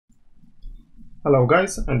Hello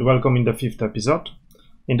guys, and welcome in the 5th episode.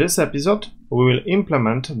 In this episode we will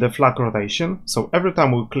implement the flag rotation, so every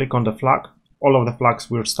time we click on the flag, all of the flags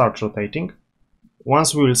will start rotating.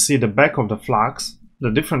 Once we will see the back of the flags, the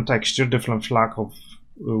different texture, different flag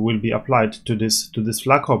will be applied to this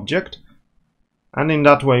flag object, and in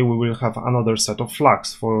that way we will have another set of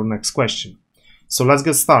flags for our next question. So let's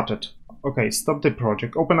get started. Okay, stop the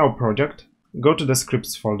project, open our project, go to the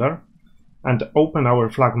scripts folder and open our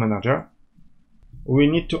flag manager. We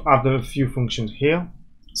need to add a few functions here.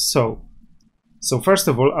 So first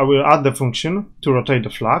of all, I will add the function to rotate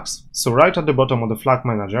the flags. So right at the bottom of the flag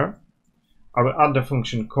manager, I will add the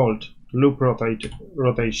function called loop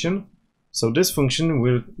rotation. So this function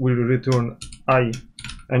will return I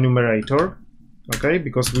enumerator, okay,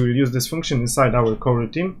 because we will use this function inside our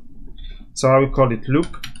coroutine. So I will call it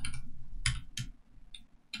loop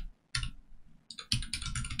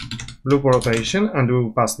rotation, and we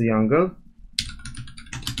will pass the angle.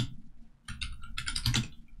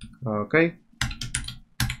 Okay.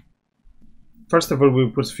 First of all,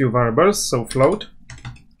 we'll put a few variables. So float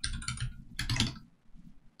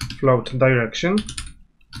direction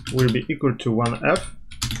will be equal to 1f.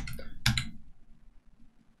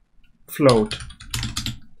 Float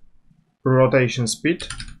rotation speed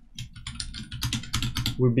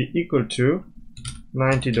will be equal to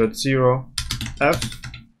 90.0 f.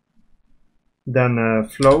 Then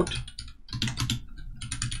float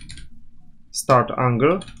start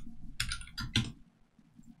angle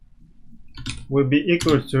will be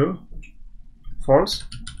equal to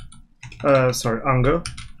angle,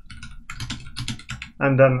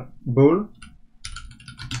 and then bool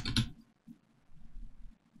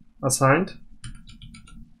assigned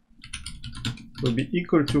will be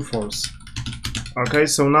equal to false. Okay,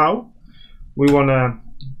 so now we want to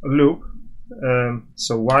loop,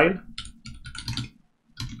 so while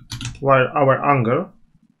our angle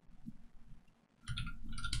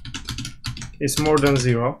is more than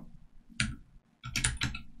 0,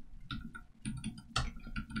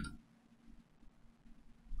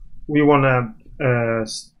 we want to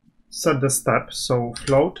set the step. So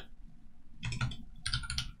float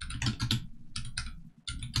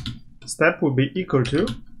step will be equal to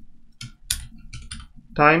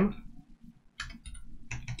time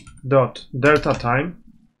dot delta time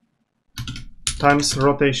times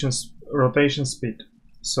rotation speed.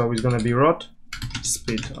 So it's going to be rot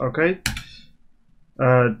speed. Okay.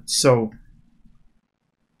 So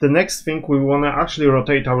the next thing, we want to actually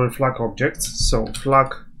rotate our flag objects. So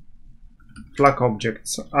flag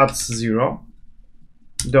objects adds 0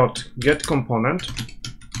 dot get component.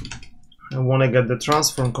 I want to get the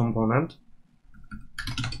transform component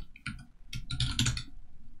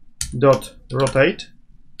dot rotate,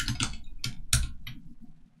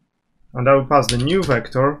 and I will pass the new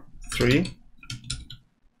vector 3,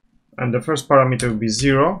 and the first parameter will be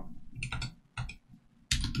 0,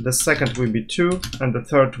 the second will be 2, and the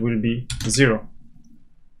third will be 0.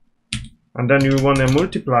 And then you want to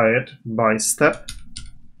multiply it by step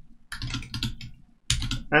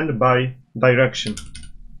and by direction.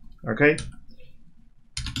 Okay,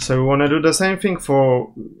 so we want to do the same thing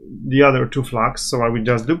for the other two flags. So I will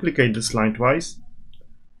just duplicate this line twice,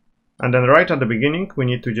 and then right at the beginning we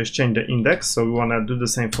need to just change the index. So we want to do the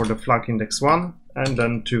same for the flag index 1 and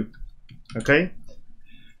then 2. Okay,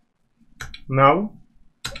 now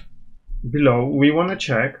below we want to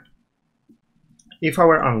check if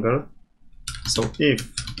our angle, so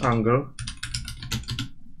if angle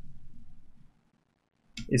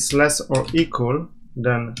is less or equal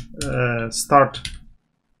than start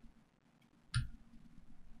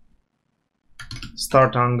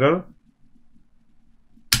angle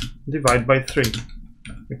divided by 3.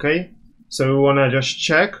 Okay, so we want to just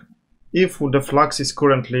check if the flag is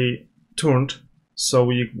currently turned, so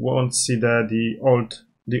we won't see the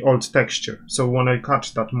old texture. So we want to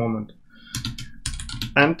catch that moment,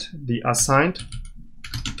 and the assigned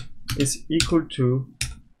is equal to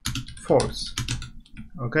false.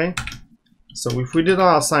 Okay, so if we did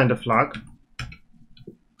not assign the flag,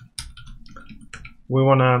 we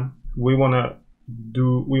wanna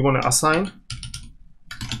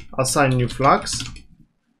assign new flags,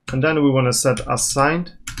 and then we want to set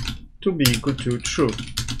assigned to be equal to true.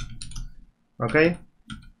 Okay,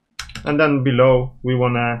 and then below we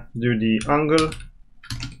want to do the angle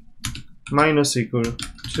minus equal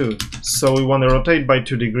to, so we want to rotate by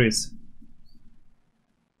 2 degrees,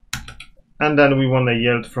 and then we want to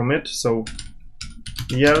yield from it. So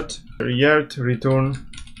yield return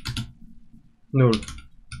null.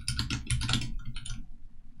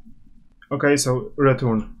 Okay, so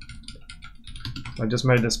return. I just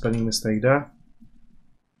made a spelling mistake there.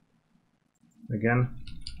 again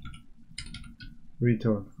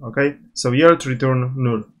return. Okay, so yield return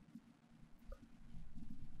null.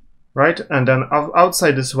 Right, and then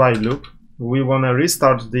outside this while loop, we want to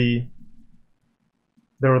restart the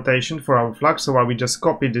rotation for our flag. So I will just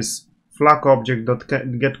copy this flag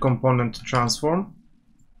object.get component transform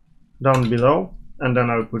down below, and then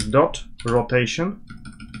I'll put dot rotation.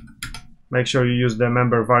 Make sure you use the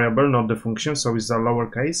member variable, not the function, so it's a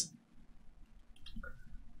lowercase.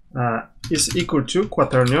 Is equal to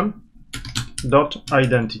quaternion dot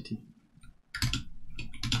identity.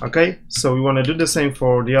 Okay, so we want to do the same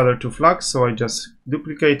for the other two flags, so I just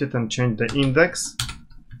duplicate it and change the index.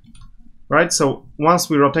 Right, so once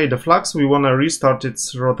we rotate the flags, we want to restart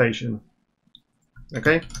its rotation.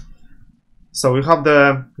 Okay, so we have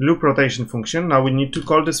the loop rotation function. Now we need to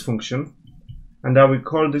call this function, and I will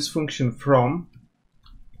call this function from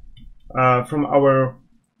our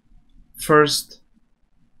first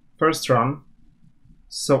run.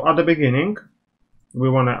 So at the beginning, we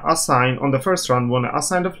want to assign, on the first run, we want to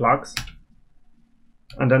assign the flags,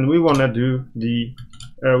 and then we want to do the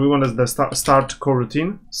start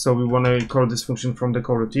coroutine. So we want to call this function from the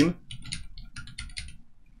coroutine,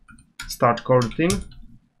 start coroutine,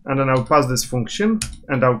 and then I'll pass this function,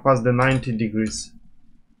 and I'll pass the 90 degrees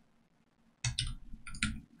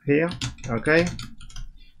here. Okay,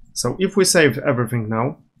 so if we save everything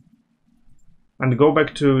now and go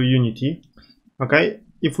back to Unity, okay,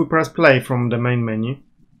 if we press play from the main menu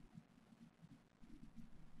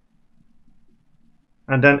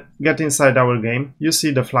and then get inside our game, you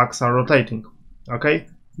see the flags are rotating. Okay,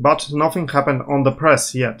 but nothing happened on the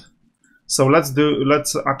press yet. So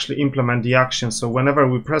let's actually implement the action. So whenever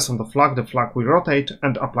we press on the flag will rotate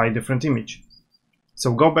and apply different image.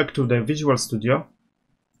 So go back to the Visual Studio,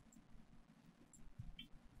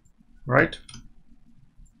 right?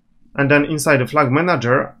 And then inside the flag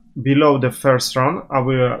manager, below the first run, I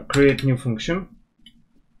will create new function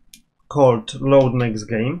called load next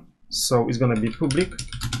game. So it's going to be public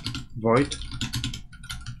void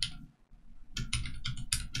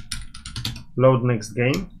load next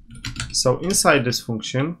game. So inside this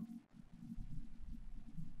function,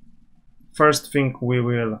 first thing we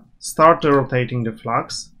will start rotating the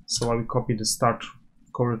flags. So I will copy the start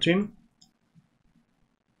coroutine,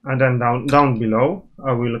 and then down below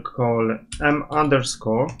I will call m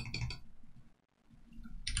underscore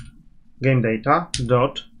game data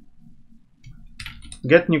dot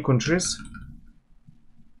get new countries.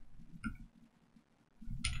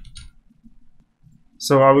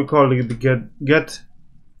 So I will call it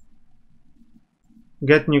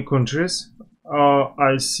get new countries.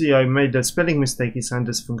 I see I made a spelling mistake inside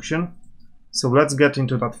this function, so let's get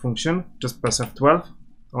into that function. Just press F12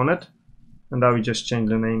 on it, and I will just change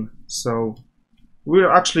the name. So we'll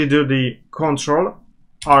actually do the control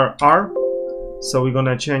RR, so we're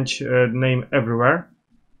gonna change the name everywhere,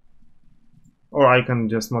 or I can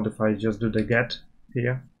just modify, just do the get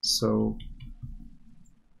here. So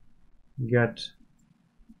get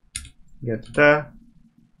there,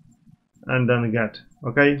 and then get.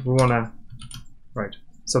 Okay, we wanna, right,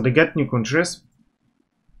 so the get new countries,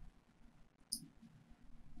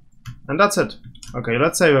 and that's it. Okay,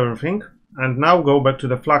 let's save everything, and now go back to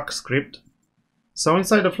the flag script. So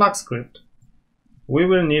inside the flag script, we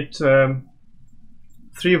will need 3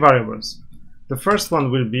 variables. The first one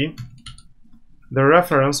will be the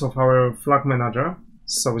reference of our flag manager,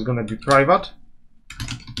 so it's gonna be private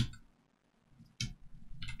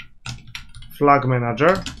flag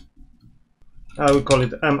manager. I will call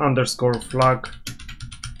it m underscore flag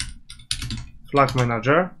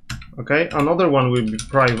manager. Okay, another one will be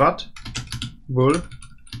private bool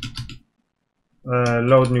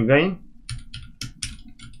load new game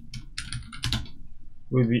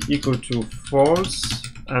will be equal to false,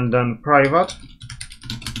 and then private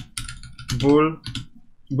bool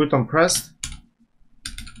button pressed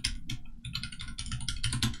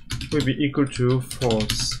will be equal to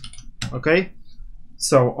false. Okay,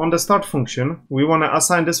 so on the start function, we want to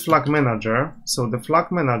assign this flag manager. So the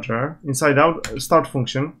flag manager inside out start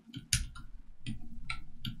function,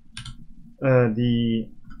 the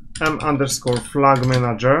m underscore flag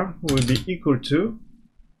manager will be equal to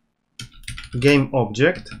game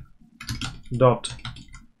object dot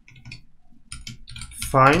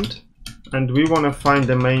find, and we want to find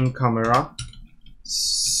the main camera.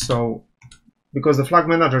 So because the flag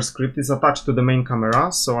manager script is attached to the main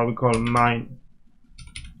camera, so I will call main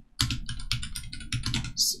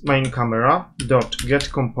camera dot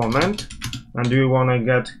get component, and we want to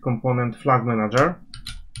get component flag manager,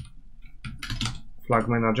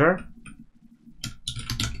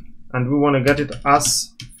 and we want to get it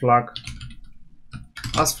as flag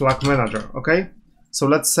as flag manager. Okay, so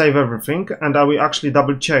let's save everything, and I will actually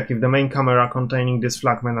double check if the main camera containing this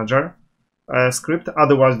flag manager script,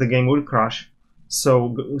 otherwise the game will crash.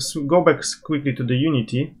 So go back quickly to the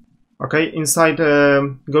Unity. Okay, inside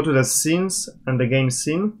go to the scenes and the game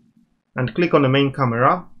scene and click on the main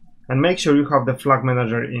camera and make sure you have the flag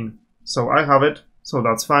manager in. So I have it, so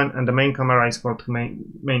that's fine, and the main camera is called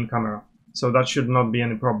main camera, so that should not be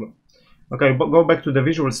any problem. Okay, but go back to the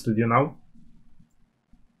Visual Studio now.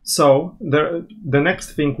 So the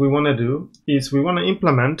next thing we want to do is we want to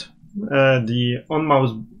implement the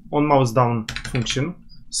Onmousedown function.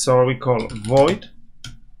 So we call void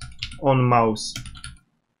Onmousedown,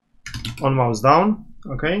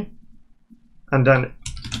 okay, and then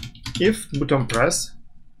if button press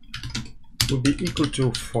will be equal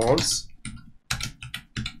to false,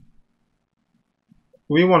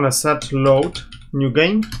 we want to set load new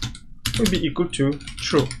game will be equal to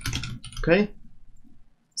true. Okay,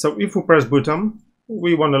 so if we press button,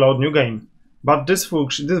 we want to load new game, but this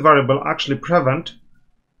function, this variable actually prevent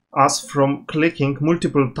us from clicking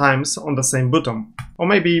multiple times on the same button. Or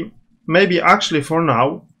maybe actually for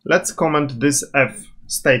now let's comment this F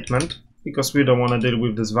statement, because we don't want to deal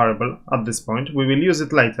with this variable at this point. We will use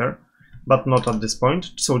it later, but not at this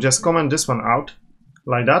point. So just comment this one out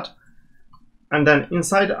like that, and then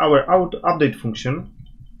inside our update function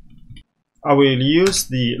I will use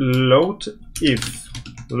the load if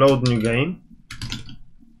load new game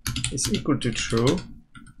is equal to true.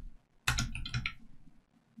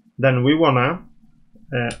 Then we wanna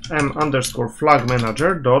m_flag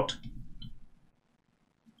manager dot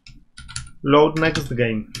load next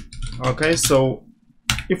game. Okay, so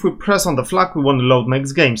if we press on the flag, we want to load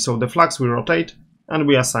next game, so the flags will rotate and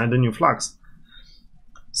we assign the new flags.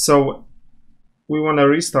 So we want to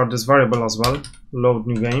restart this variable as well. Load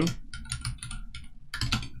new game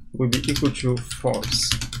will be equal to false.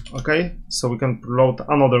 Okay, so we can load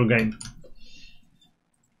another game.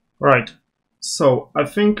 Right, so I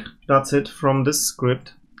think that's it from this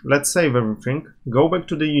script. Let's save everything, go back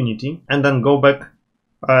to the Unity, and then go back,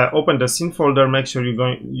 open the scene folder, make sure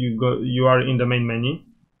you are in the main menu,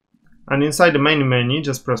 and inside the main menu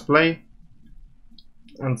just press play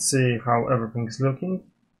and see how everything is looking.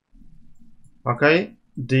 Okay,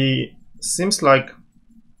 seems like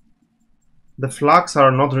the flags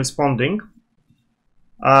are not responding.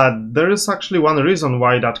 There is actually one reason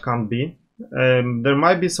why that can't be. There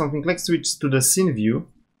might be something. Let's switch to the scene view,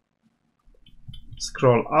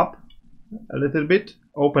 scroll up a little bit,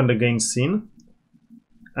 open the game scene,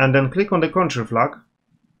 and then click on the country flag,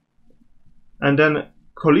 and then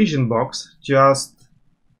collision box, just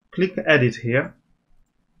click edit here.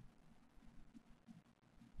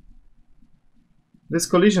 This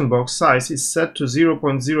collision box size is set to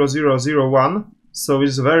 0.0001, so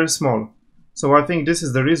it's very small. So I think this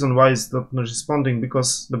is the reason why it's not responding,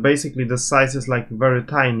 because basically the size is like very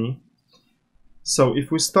tiny. So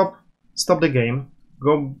if we stop the game,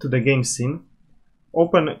 go to the game scene,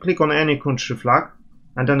 click on any country flag,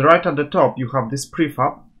 and then right at the top you have this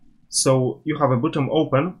prefab. So you have a button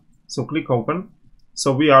open, so click open.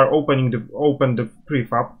 So we are open the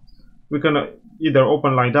prefab. We can either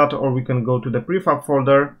open like that, or we can go to the prefab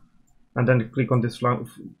folder and then click on this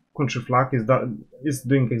country flag. Is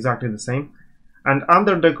doing exactly the same. And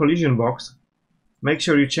under the collision box, make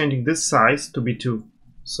sure you're changing this size to be 2.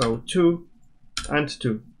 So 2 and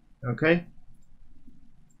 2. Okay.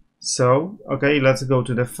 So okay, let's go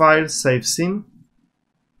to the file, save scene,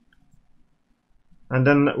 and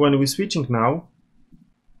then when we're switching now,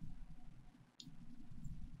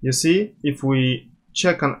 you see if we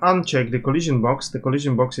check and uncheck the collision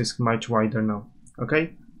box is much wider now.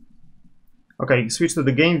 Okay. Okay, switch to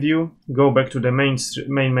the game view, go back to the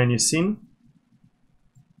main menu scene.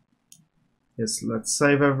 Yes, let's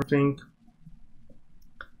save everything.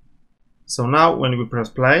 So now when we press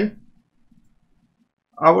play,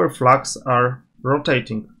 our flags are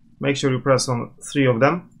rotating. Make sure you press on 3 of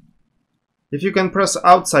them. If you can press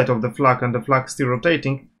outside of the flag and the flag still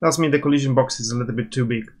rotating, that means the collision box is a little bit too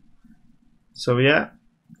big. So yeah,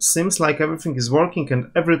 seems like everything is working,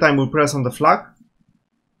 and every time we press on the flag,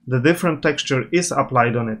 the different texture is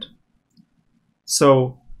applied on it.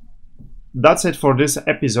 So that's it for this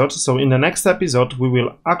episode. So in the next episode we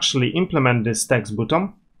will actually implement this text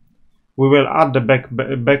button. We will add the back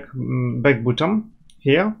button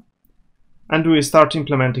here, and we will start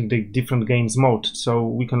implementing the different games mode, so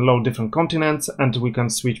we can load different continents and we can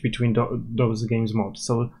switch between those games modes.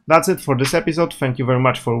 So that's it for this episode. Thank you very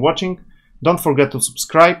much for watching. Don't forget to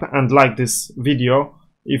subscribe and like this video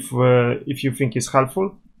if you think it's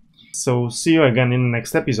helpful. So see you again in the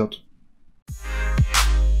next episode.